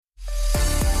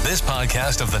This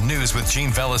podcast of the News with Gene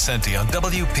Valicenti on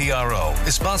WPRO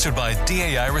is sponsored by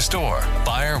DAI Restore.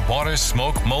 Fire, water,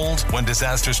 smoke, mold. When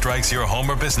disaster strikes your home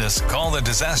or business, call the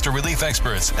disaster relief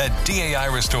experts at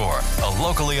DAI Restore, a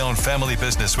locally owned family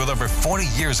business with over 40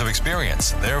 years of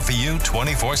experience. There for you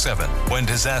 24/7. When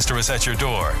disaster is at your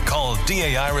door, call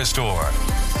DAI Restore.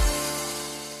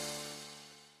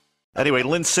 Anyway,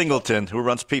 Lynn Singleton, who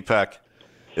runs PPAC,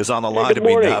 is on the line to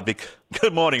me now.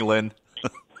 Good morning, Lynn.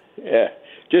 Yeah.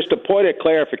 Just a point of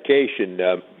clarification,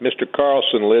 Mr.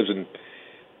 Carlson lives in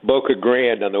Boca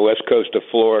Grande on the west coast of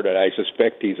Florida. I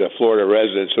suspect he's a Florida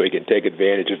resident, so he can take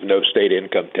advantage of no state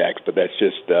income tax. But that's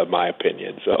just my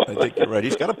opinion. So I think you're right.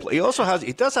 He's got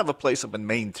he does have a place up in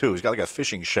Maine too. He's got like a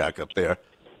fishing shack up there,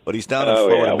 but he's down in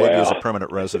Florida maybe as a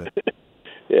permanent resident.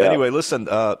 Yeah. Anyway, listen.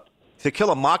 To Kill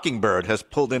a Mockingbird has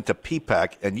pulled into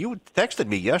PPAC, and you texted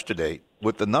me yesterday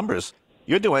with the numbers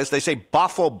you're doing. As they say,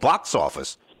 Boffo box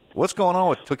office. What's going on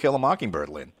with To Kill a Mockingbird,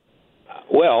 Lynn?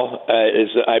 Well, as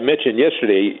I mentioned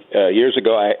yesterday, years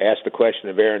ago, I asked the question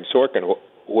of Aaron Sorkin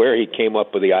where he came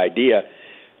up with the idea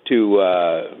to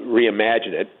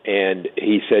reimagine it, and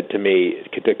he said to me,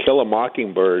 To Kill a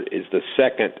Mockingbird is the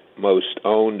second most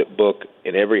owned book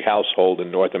in every household in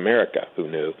North America. Who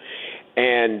knew?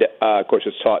 And, of course,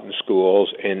 it's taught in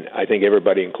schools, and I think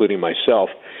everybody, including myself,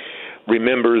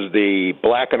 remembers the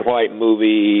black and white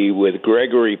movie with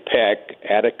Gregory Peck,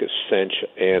 Atticus Finch,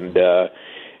 and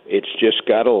it's just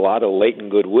got a lot of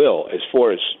latent goodwill. As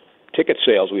far as ticket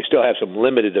sales, we still have some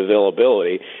limited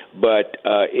availability, but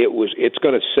it's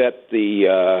going to set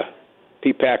the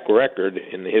PPAC record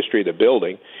in the history of the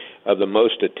building of the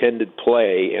most attended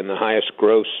play and the highest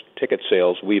gross ticket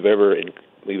sales we've ever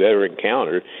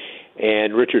encountered.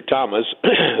 And Richard Thomas,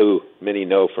 who many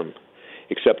know from,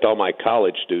 except all my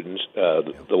college students,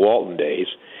 the Walton days,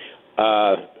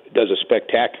 does a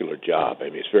spectacular job. I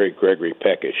mean, it's very Gregory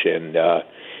Peckish, and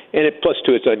plus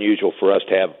too, it's unusual for us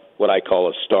to have what I call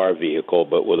a star vehicle,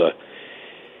 but with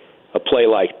a play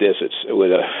like this, it's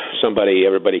with somebody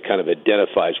everybody kind of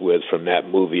identifies with from that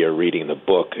movie or reading the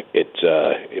book.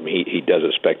 He does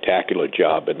a spectacular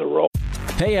job in the role.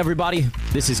 Hey everybody,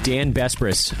 this is Dan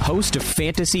Bespris, host of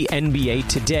Fantasy NBA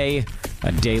Today,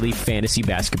 a daily fantasy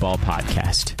basketball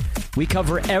podcast. We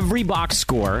cover every box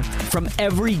score from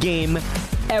every game,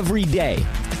 every day.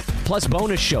 Plus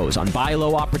bonus shows on buy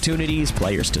low opportunities,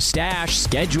 players to stash,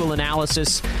 schedule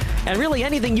analysis, and really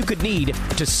anything you could need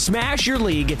to smash your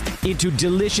league into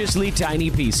deliciously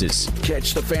tiny pieces.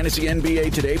 Catch the Fantasy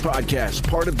NBA Today podcast,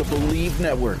 part of the Believe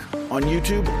Network, on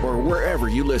YouTube or wherever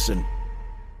you listen.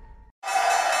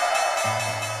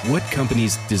 What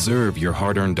companies deserve your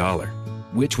hard-earned dollar?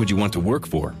 Which would you want to work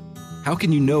for? How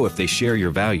can you know if they share your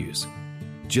values?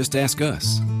 Just ask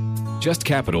us. Just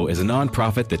Capital is a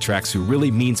nonprofit that tracks who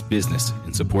really means business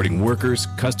in supporting workers,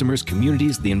 customers,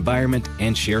 communities, the environment,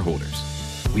 and shareholders.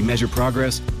 We measure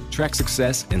progress, track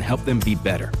success, and help them be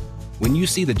better. When you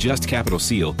see the Just Capital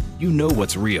seal, you know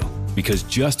what's real, because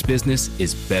just business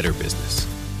is better business.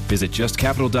 Visit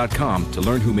justcapital.com to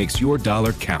learn who makes your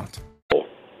dollar count.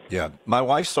 Yeah, my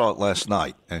wife saw it last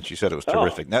night, and she said it was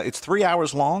terrific. Now, it's 3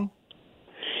 hours long?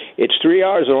 It's 3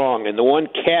 hours long, and the one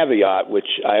caveat,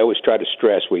 which I always try to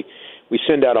stress, we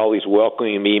send out all these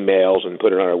welcoming emails and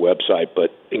put it on our website,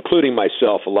 but including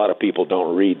myself, a lot of people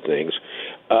don't read things,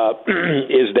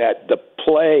 is that the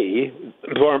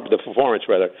performance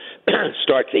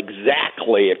starts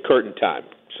exactly at curtain time.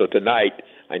 So tonight,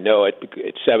 I know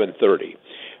it's 7:30,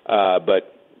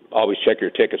 but always check your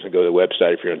tickets and go to the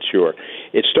website if you're unsure.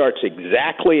 It starts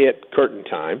exactly at curtain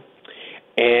time,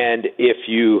 and if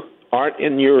you aren't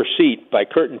in your seat by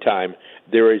curtain time,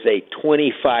 there is a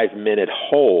 25-minute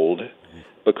hold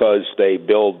because they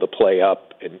build the play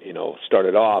up and, start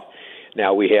it off.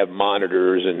 Now we have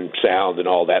monitors and sound and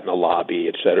all that in the lobby,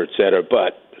 et cetera, et cetera.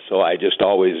 But so I just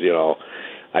always,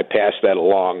 I pass that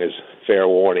along as fair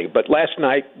warning. But last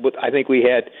night, I think we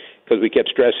had, because we kept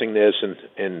stressing this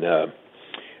and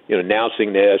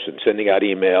announcing this and sending out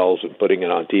emails and putting it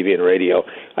on TV and radio,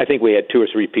 I think we had 2 or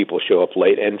 3 people show up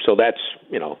late, and so that's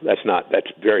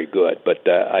very good. But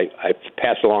I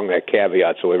pass along that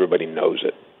caveat so everybody knows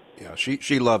it. Yeah,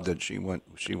 she loved it. She went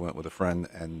with a friend,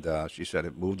 and she said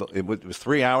it moved. It was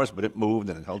 3 hours, but it moved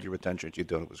and it held your attention. She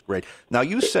thought it was great. Now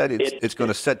you said it's going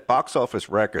to set box office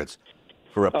records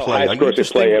for a play. Highest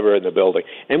grossing play ever in the building,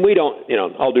 and we don't.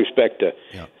 All due respect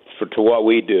to what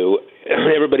we do,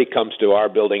 everybody comes to our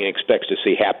building and expects to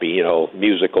see happy,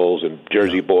 musicals and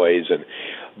Jersey Boys,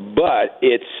 but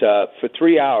it's for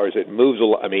 3 hours. It moves a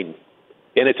lot. I mean,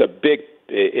 and it's a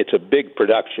big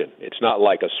production. It's not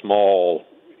like a small,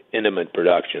 intimate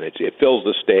production. It fills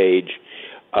the stage,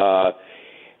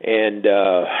 And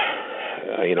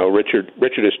Richard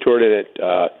has toured in it,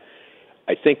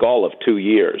 I think, all of 2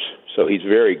 years. So he's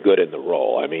very good in the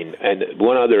role. I mean, and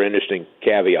one other interesting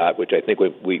caveat, which I think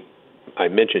I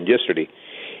mentioned yesterday,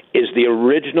 is the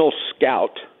original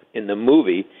Scout in the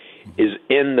movie is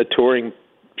in the touring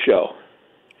show.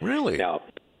 Really? Now,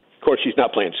 of course, she's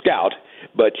not playing Scout,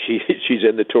 but she's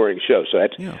in the touring show. So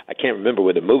that's I can't remember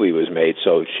when the movie was made.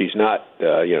 So she's not,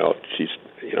 she's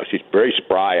very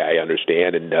spry, I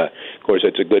understand, and of course,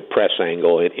 it's a good press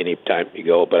angle any time you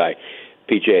go. But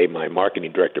PJ, my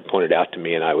marketing director, pointed out to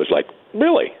me, and I was like,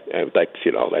 really?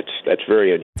 That's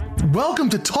very. Welcome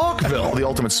to Talkville, the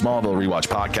ultimate Smallville rewatch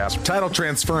podcast. Title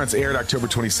Transference aired October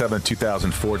 27,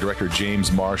 2004. Director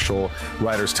James Marshall,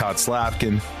 writers Todd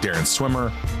Slavkin, Darren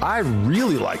Swimmer. I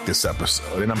really like this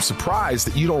episode, and I'm surprised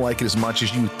that you don't like it as much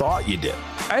as you thought you did.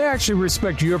 I actually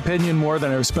respect your opinion more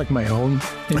than I respect my own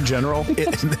in general.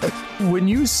 When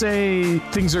you say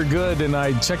things are good and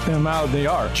I check them out, they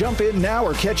are. Jump in now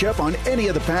or catch up on any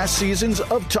of the past seasons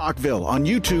of Talkville on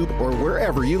YouTube or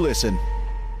wherever you listen.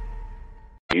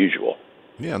 Usual.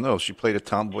 Yeah, no, she played a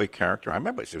tomboy character. I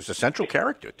remember it was a central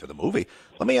character to the movie.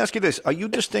 Let me ask you this. Are you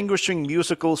distinguishing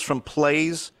musicals from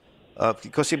plays?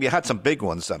 Because you had some big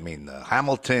ones. I mean,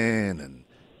 Hamilton and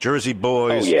Jersey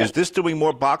Boys. Oh, yeah. Is this doing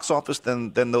more box office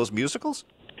than those musicals?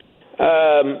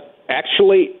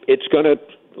 Actually, it's going to,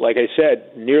 like I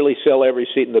said, nearly sell every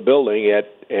seat in the building.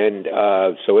 And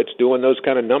so it's doing those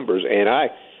kind of numbers. And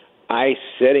I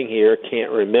sitting here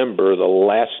can't remember the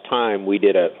last time we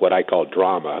did what I call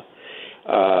drama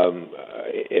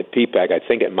at PPAC. I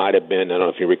think it might have been, I don't know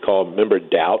if you recall, remember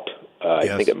Doubt? Yes.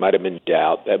 I think it might have been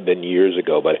Doubt. That had been years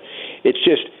ago. But it's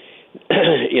just,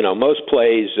 most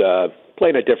plays play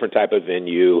in a different type of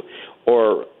venue,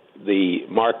 or the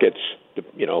markets,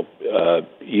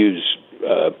 use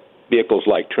vehicles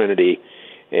like Trinity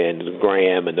and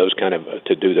Graham and those kind of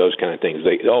to do those kind of things.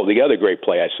 The other great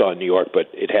play I saw in New York, but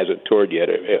it hasn't toured yet.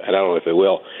 I don't know if it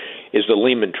will. Is the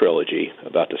Lehman trilogy,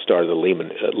 about the start of the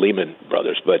Lehman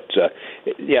brothers? But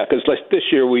because this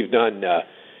year we've done.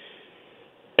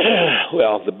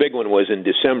 The big one was in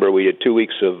December. We did 2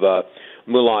 weeks of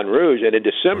Moulin Rouge, and in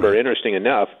December, interesting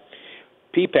enough,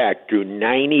 PPAC drew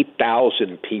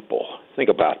 90,000 people. Think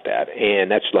about that,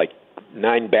 and that's like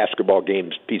 9 basketball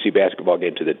games, PC basketball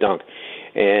games to the dunk.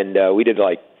 And we did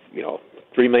 $3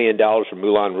 million for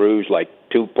Moulin Rouge, like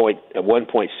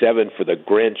 1.7 for the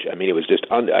Grinch. I mean, it was just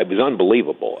it was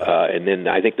unbelievable. And then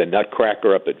I think the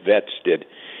Nutcracker up at Vets did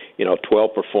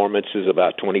 12 performances,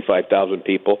 about 25,000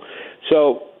 people.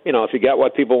 So if you got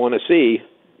what people want to see,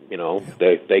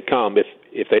 they come.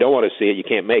 If they don't want to see it, you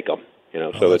can't make them.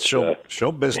 So it's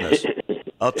show business.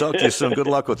 I'll talk to you soon. Good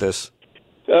luck with this.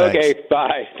 Okay, Thanks.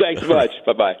 bye. Thanks much.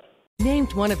 Bye-bye.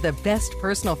 Named one of the best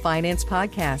personal finance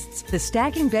podcasts, The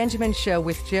Stacking Benjamin Show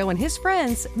with Joe and his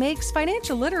friends makes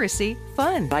financial literacy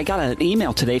fun. I got an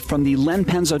email today from the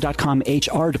LenPenzo.com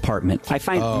HR department. I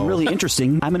find really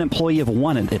interesting. I'm an employee of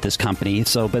one at this company,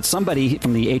 but somebody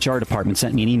from the HR department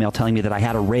sent me an email telling me that I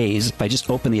had a raise. If I just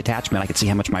opened the attachment, I could see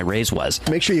how much my raise was.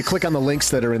 Make sure you click on the links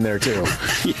that are in there, too.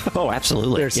 Oh,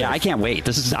 absolutely. Yeah, I can't wait.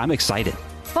 I'm excited.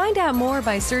 Find out more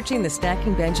by searching the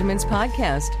Stacking Benjamins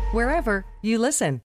podcast wherever you listen.